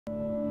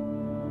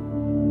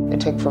It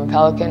took from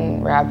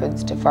Pelican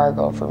Rapids to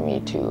Fargo for me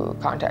to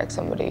contact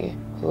somebody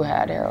who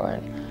had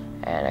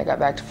heroin. And I got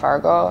back to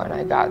Fargo and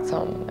I got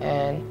some,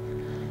 and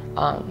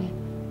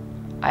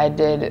I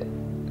did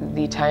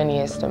the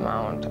tiniest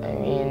amount, I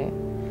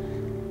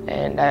mean,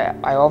 and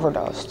I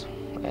overdosed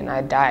and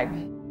I died.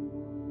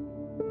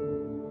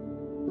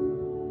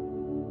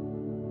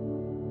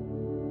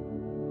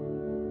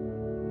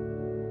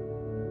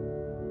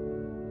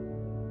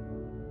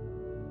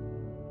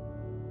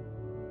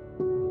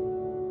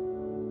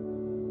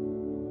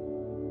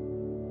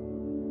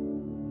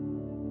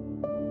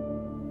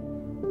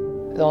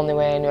 The only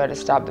way I knew how to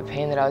stop the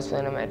pain that I was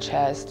feeling in my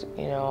chest,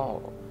 you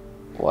know,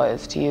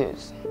 was to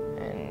use.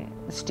 And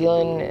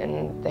stealing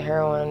and the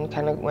heroin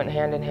kind of went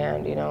hand in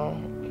hand, you know.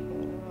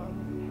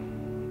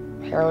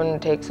 Heroin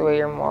takes away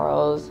your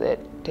morals, it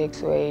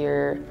takes away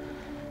your,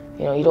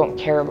 you know, you don't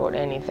care about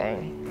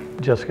anything.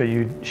 Jyssica,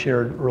 you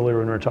shared earlier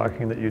when we were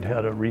talking that you'd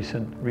had a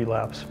recent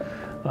relapse.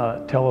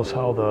 Tell us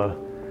how the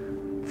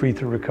Free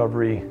Through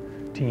Recovery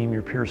team,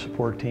 your peer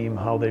support team,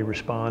 how they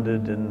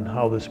responded and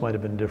how this might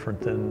have been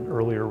different than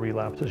earlier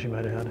relapses you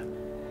might have had.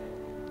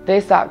 They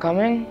saw it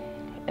coming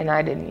and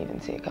I didn't even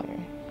see it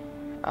coming.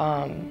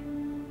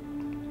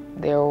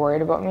 They were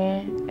worried about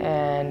me,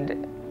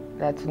 and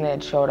that's when they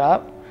had showed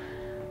up.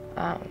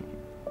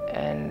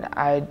 And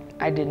I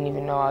didn't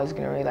even know I was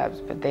going to relapse,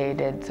 but they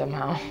did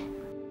somehow.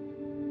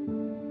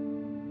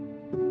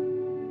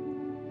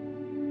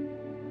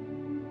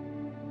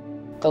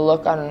 The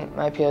look on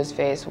my PO's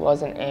face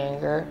wasn't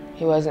anger.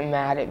 He wasn't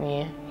mad at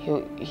me.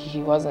 He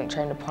wasn't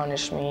trying to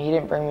punish me. He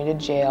didn't bring me to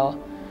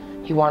jail.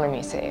 He wanted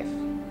me safe.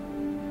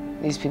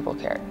 These people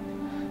cared,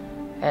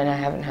 and I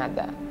haven't had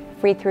that.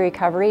 Free Through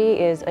Recovery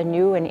is a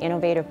new and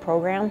innovative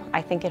program.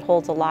 I think it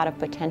holds a lot of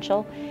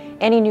potential.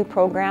 Any new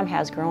program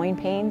has growing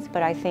pains,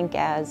 but I think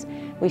as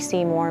we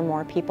see more and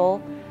more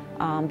people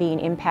being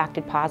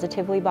impacted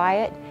positively by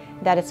it,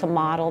 that it's a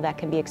model that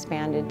can be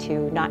expanded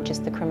to not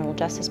just the criminal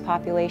justice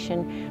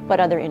population, but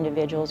other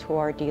individuals who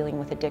are dealing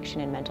with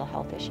addiction and mental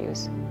health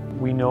issues.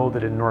 We know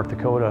that in North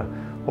Dakota,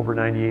 over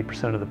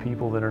 98% of the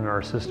people that are in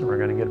our system are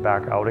going to get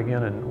back out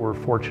again, and we're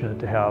fortunate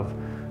to have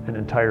an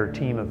entire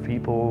team of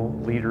people,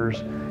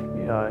 leaders,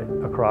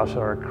 across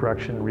our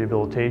correction and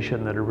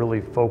rehabilitation that are really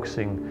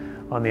focusing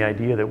on the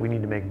idea that we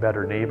need to make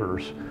better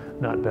neighbors,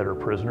 not better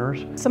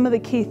prisoners. Some of the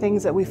key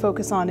things that we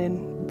focus on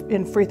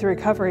in Free Through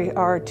Recovery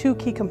are two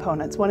key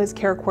components. One is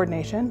care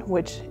coordination,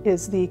 which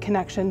is the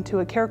connection to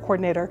a care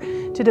coordinator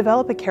to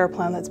develop a care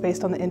plan that's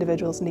based on the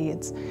individual's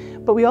needs.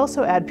 But we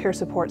also add peer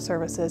support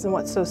services, and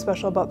what's so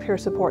special about peer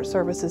support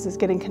services is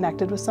getting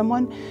connected with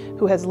someone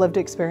who has lived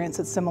experience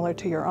that's similar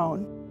to your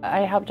own.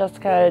 I help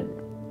Jyssica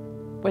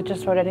with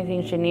just about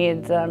anything she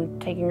needs,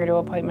 taking her to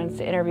appointments,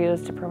 to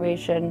interviews, to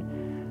probation.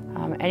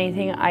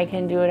 Anything I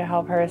can do to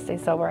help her stay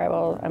sober,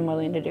 I'm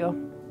willing to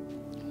do.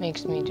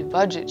 Makes me do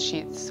budget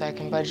sheets so I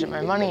can budget my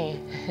money.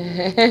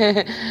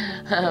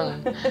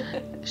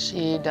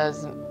 She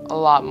does a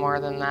lot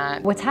more than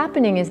that. What's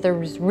happening is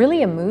there's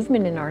really a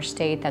movement in our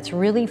state that's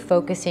really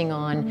focusing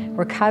on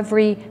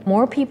recovery.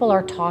 More people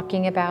are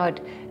talking about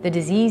the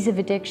disease of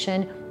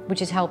addiction,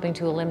 which is helping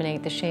to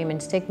eliminate the shame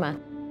and stigma.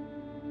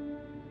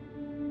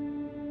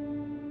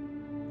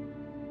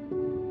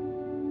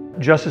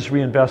 Justice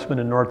Reinvestment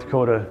in North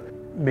Dakota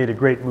made a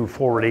great move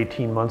forward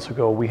 18 months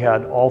ago. We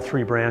had all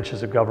three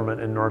branches of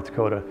government in North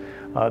Dakota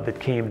that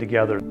came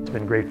together. It's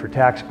been great for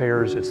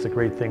taxpayers. It's the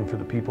great thing for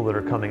the people that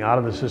are coming out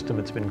of the system.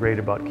 It's been great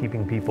about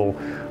keeping people,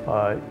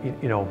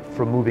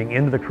 from moving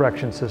into the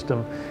correction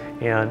system,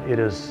 and it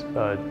has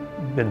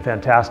been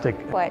fantastic.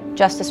 What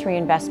Justice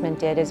Reinvestment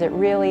did is it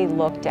really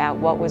looked at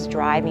what was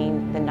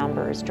driving the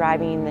numbers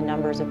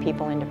of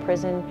people into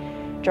prison,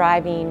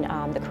 driving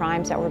the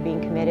crimes that were being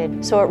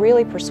committed. So it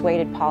really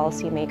persuaded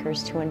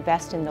policymakers to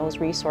invest in those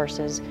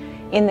resources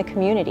in the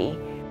community.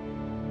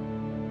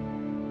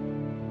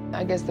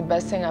 I guess the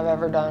best thing I've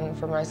ever done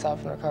for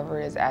myself in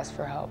recovery is ask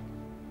for help.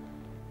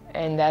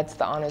 And that's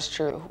the honest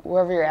truth.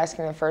 Whoever you're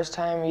asking the first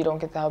time, you don't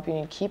get the help you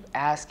need, keep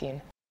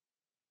asking.